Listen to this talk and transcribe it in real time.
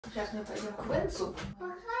Сейчас мы пойдем к Бенцу.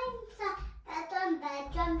 Потом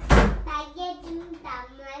пойдем, поедем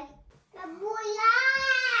домой. Бабуля!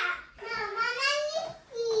 Мама, она не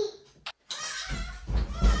спит.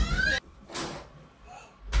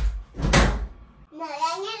 Но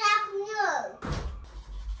я не рахну.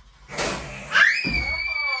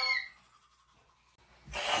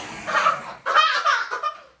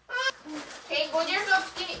 Эй, будешь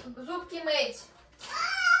зубки мыть?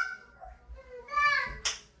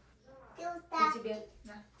 Да. Тебе.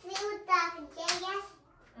 Да. Ты вот так, где я?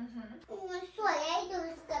 Угу. Ну что, я иду и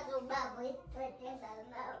скажу бабе, что ты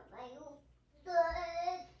должна мою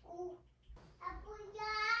туалетку.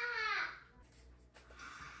 Бабуля!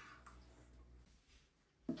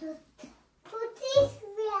 Тут и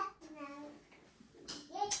свет.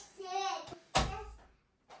 Есть свет.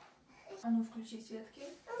 А ну включи светки.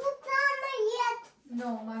 Вот там нет. Но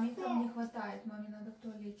маме там не хватает. Маме надо в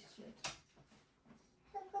туалете свет.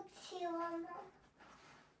 Я хотела.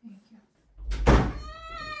 Thank you.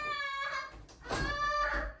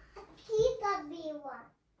 Акита била.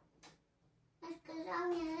 Я сказала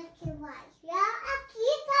мне закивай. Я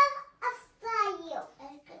Акита оставил.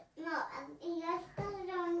 Но я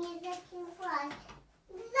сказала мне закивай.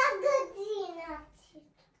 За 11.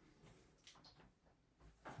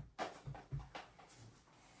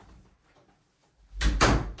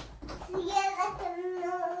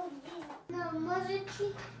 Но может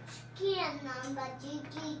нам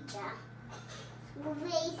бодигита.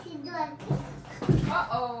 Увейся дольше.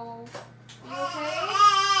 Uh-oh. You okay?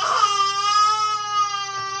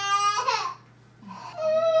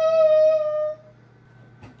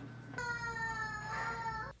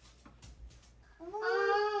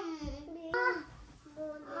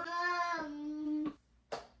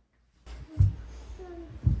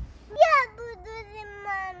 Я буду за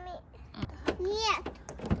мамой. Нет.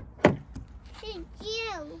 Ты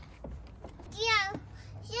делай.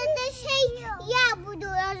 Следующий я буду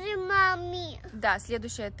за мамой. Да,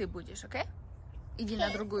 следующая ты будешь, окей? Иди на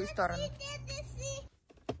другую сторону.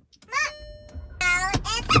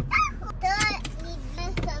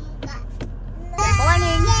 Good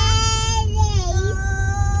morning.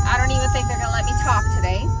 I don't even think they're gonna let me talk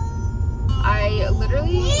today. I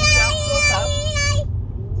literally just woke up.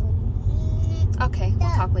 Okay,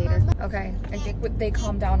 we'll talk later. Okay, I think they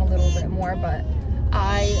calmed down a little bit more, but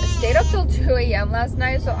I stayed up till 2 a.m. last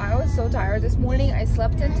night, so I was so tired this morning. I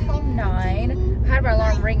slept until 9. I had my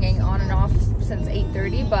alarm ringing on and off since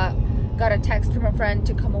 8:30, but got a text from a friend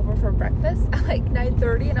to come over for breakfast at like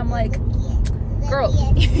 9:30, and I'm like, girl,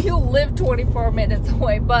 you live 24 minutes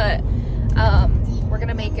away, but we're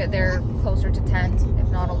gonna make it there closer to 10, if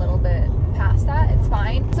not a little bit past that. It's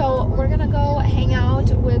fine. So we're gonna go hang out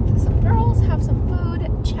with some girls, have some food,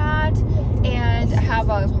 chat, and have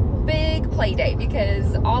a big play day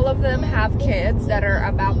because all of them have kids that are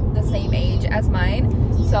about the same age as mine.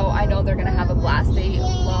 So I know they're gonna have a blast. They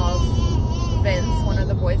love Vince, one of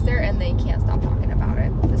the boys there, and they can't stop talking about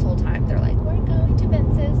it this whole time. They're like, we're going to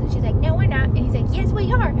Vince's, and she's like, no we're not, and he's like, yes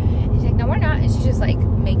we are, and she's like, no we're not, and she's just like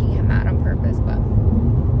making him mad on purpose. But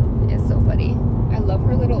it's so funny. I love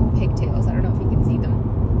her little pigtails. I don't know if you can see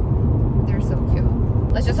them. They're so cute.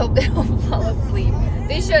 Let's just hope they don't fall asleep.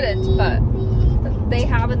 They shouldn't, but they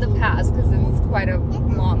have in the past because it's quite a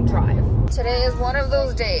long drive. Today is one of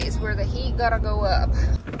those days where the heat gotta go up.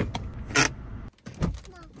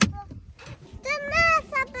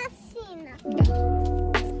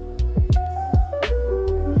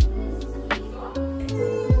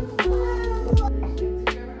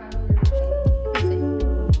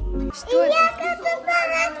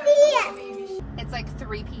 It's like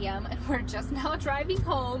 3 p.m. and we're just now driving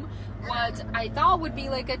home. What I thought would be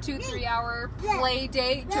like a 2-3 hour play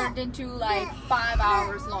date turned into like 5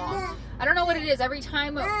 hours long. I don't know what it is. Every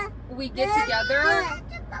time we get together,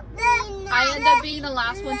 I end up being the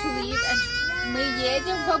last one to leave, and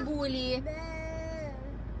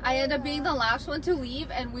I end up being the last one to leave,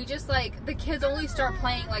 and we just like, the kids only start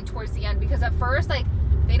playing like towards the end, because at first like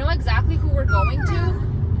they know exactly who we're going to,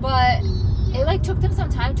 but it like took them some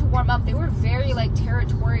time to warm up. They were very like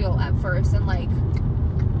territorial at first and like,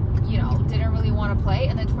 you know, didn't really want to play,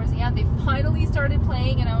 and then towards the end they finally started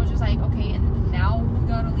playing, and I was just like, okay, and now we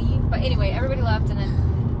gotta leave. But anyway, everybody left, and then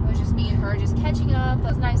it was just me and her just catching up. It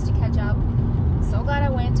was nice to catch up. So glad I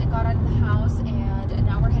went and got out of the house, and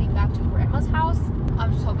now we're heading back to Grandma's house.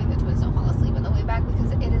 I'm just hoping the twins don't fall asleep on the way back,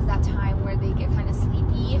 because it is that time where they get kind of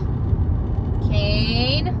sleepy.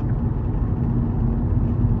 Kane?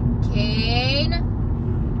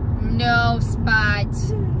 No spot.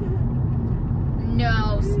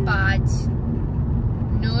 No spot.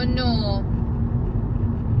 No.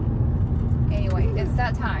 Anyway, it's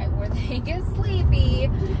that time where they get sleepy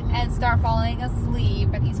and start falling asleep,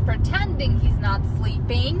 and he's pretending he's not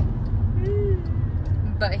sleeping,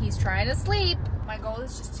 but he's trying to sleep. My goal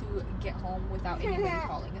is just to get home without anybody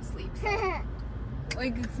falling asleep. So. Ой,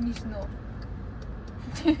 как смешно.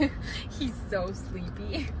 He's so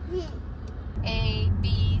sleepy. A,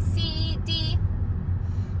 B, C, D.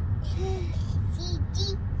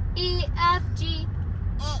 E, F, G.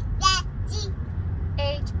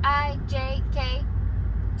 H, I, J, K.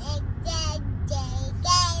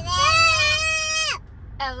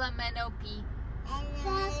 L, M, N, O, P.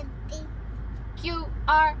 Q,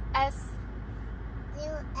 R, S.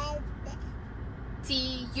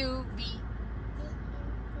 T, U, V.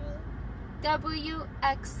 W,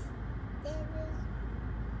 X.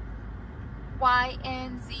 Y,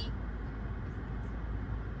 and Z.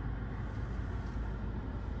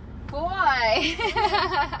 Boy!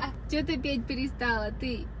 Что ты петь перестала,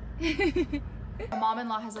 ты? My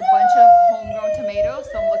mom-in-law has a bunch of homegrown tomatoes,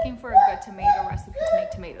 so I'm looking for a good tomato recipe to make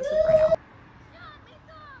tomato soup right now.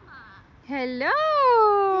 Hello!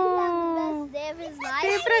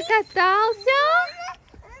 Ты прокатался?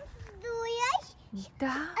 Да.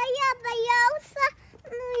 А я боялся.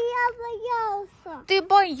 Ты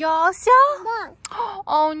боялся? Да.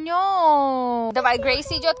 Oh no! Давай,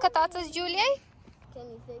 Грейс идет кататься с Джулией. Can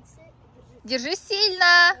you fix it? Держи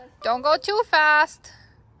сильно. Don't go too fast.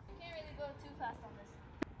 Can't really go too fast on this.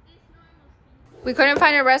 We couldn't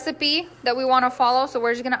find a recipe that we want to follow, so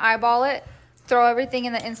we're just going to eyeball it, throw everything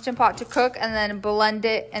in the Instant Pot to cook, and then blend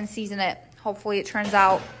it and season it. Hopefully it turns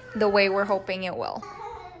out the way we're hoping it will.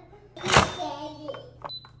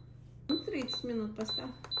 30 минут поставь.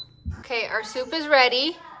 Okay, our soup is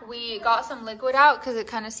ready. We got some liquid out because it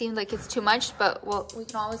kind of seemed like it's too much, but well, we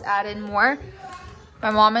can always add in more. My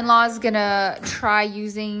mom-in-law is gonna try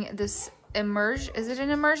using this immersion. Is it an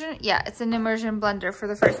immersion? Yeah, it's an immersion blender for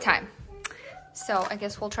the first time. So I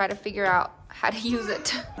guess we'll try to figure out how to use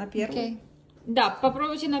it. На первую? Okay. Да,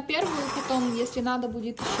 попробуйте на первую, потом, если надо,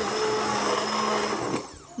 будет еще.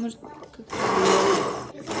 Может,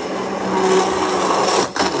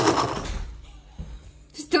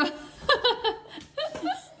 Что?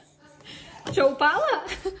 Что, упала?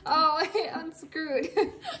 Oh, I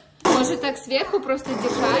unscrewed. Может, так сверху просто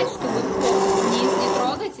держать, чтобы низ не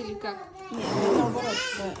трогать, или как? Нет, наоборот,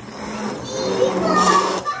 да.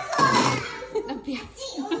 Опять.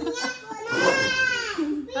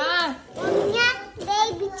 У меня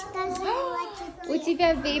бейбичка животик. У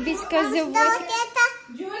тебя бебечка Вот живот. это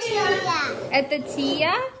Джулия. Это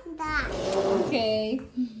Тия? Да. Окей.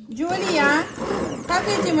 Джулия, как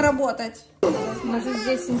этим работать? Может,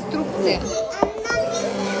 здесь инструкция?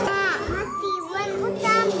 Смотри, вон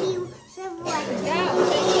утопил животик. Да,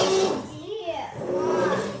 уже есть.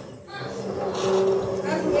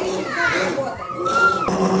 Как этим работать?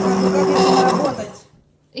 Как этим работать?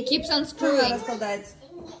 It keeps on Что screwing. раскладать?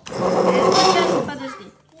 Подожди.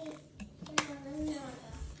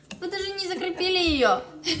 Вы даже не закрепили ее.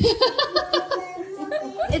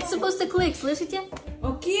 It's supposed to click, слышите?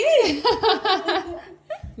 Окей.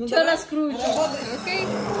 Ну, Что давай. раскручивать? Okay.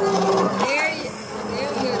 There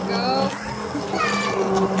you go.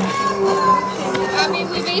 I mean,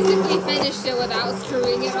 we basically finished it without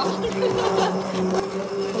screwing it on.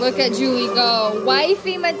 Look at Julie go.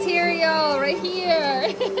 Wifey material right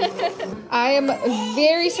here. I am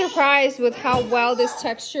very surprised with how well this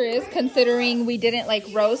texture is, considering we didn't like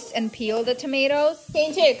roast and peel the tomatoes.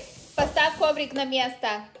 Kenchik, поставь коврик на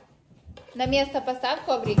место. На место поставь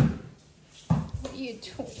коврик. You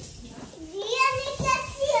too.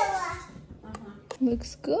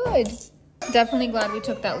 Looks good. Definitely glad we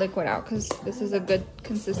took that liquid out because this is a good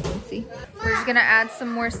consistency. We're just gonna add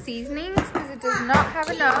some more seasonings because it does not have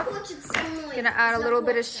enough. Gonna add a little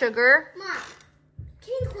bit of sugar.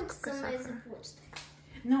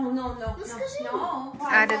 No.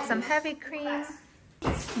 Added some heavy cream.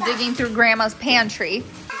 Digging through Grandma's pantry.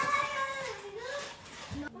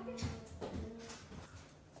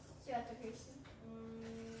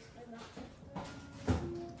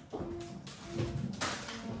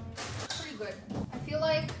 Pretty good. I feel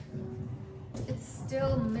like it's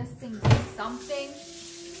still missing something.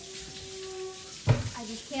 I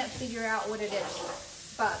just can't figure out what it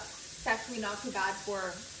is. But it's actually not too bad for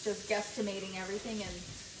just guesstimating everything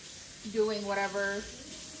and doing whatever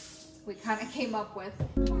we kind of came up with.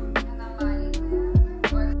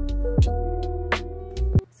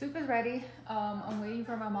 Soup is ready. I'm waiting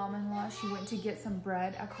for my mom-in-law. She went to get some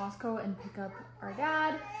bread at Costco and pick up our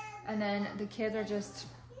dad. And then the kids are just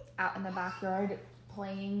out in the backyard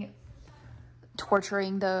playing,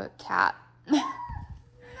 torturing the cat.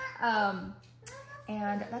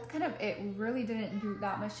 And that's kind of it. We really didn't do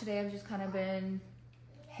that much today. I've just kind of been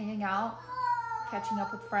hanging out, catching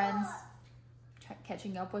up with friends,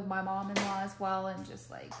 catching up with my mom-in-law as well, and just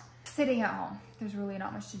like sitting at home. There's really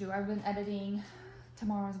not much to do. I've been editing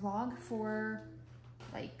tomorrow's vlog for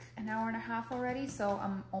like an hour and a half already, so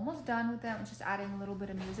I'm almost done with it. I'm just adding a little bit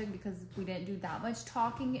of music because we didn't do that much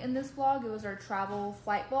talking in this vlog. It was our travel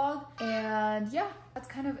flight vlog, and yeah, that's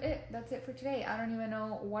kind of it. That's it for today. I don't even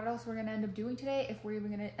know what else we're gonna end up doing today, if we're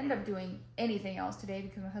even gonna end up doing anything else today,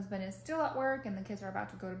 because my husband is still at work and the kids are about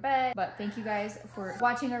to go to bed. But thank you guys for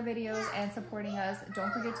watching our videos and supporting us.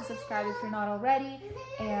 Don't forget to subscribe if you're not already,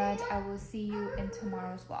 and I will see you in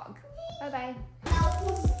tomorrow's vlog. Bye-bye.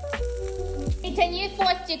 И тяни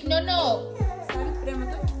хвостик, ну-ну. Ставить прямо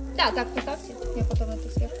тут, Да, так поставьте. Я потом это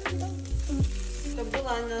сверху. чтобы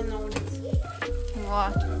была она на улице.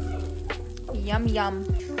 Во. Ям-ям.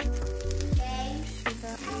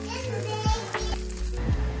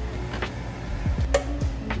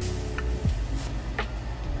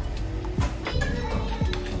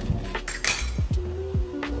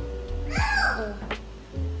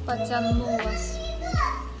 Потянулась.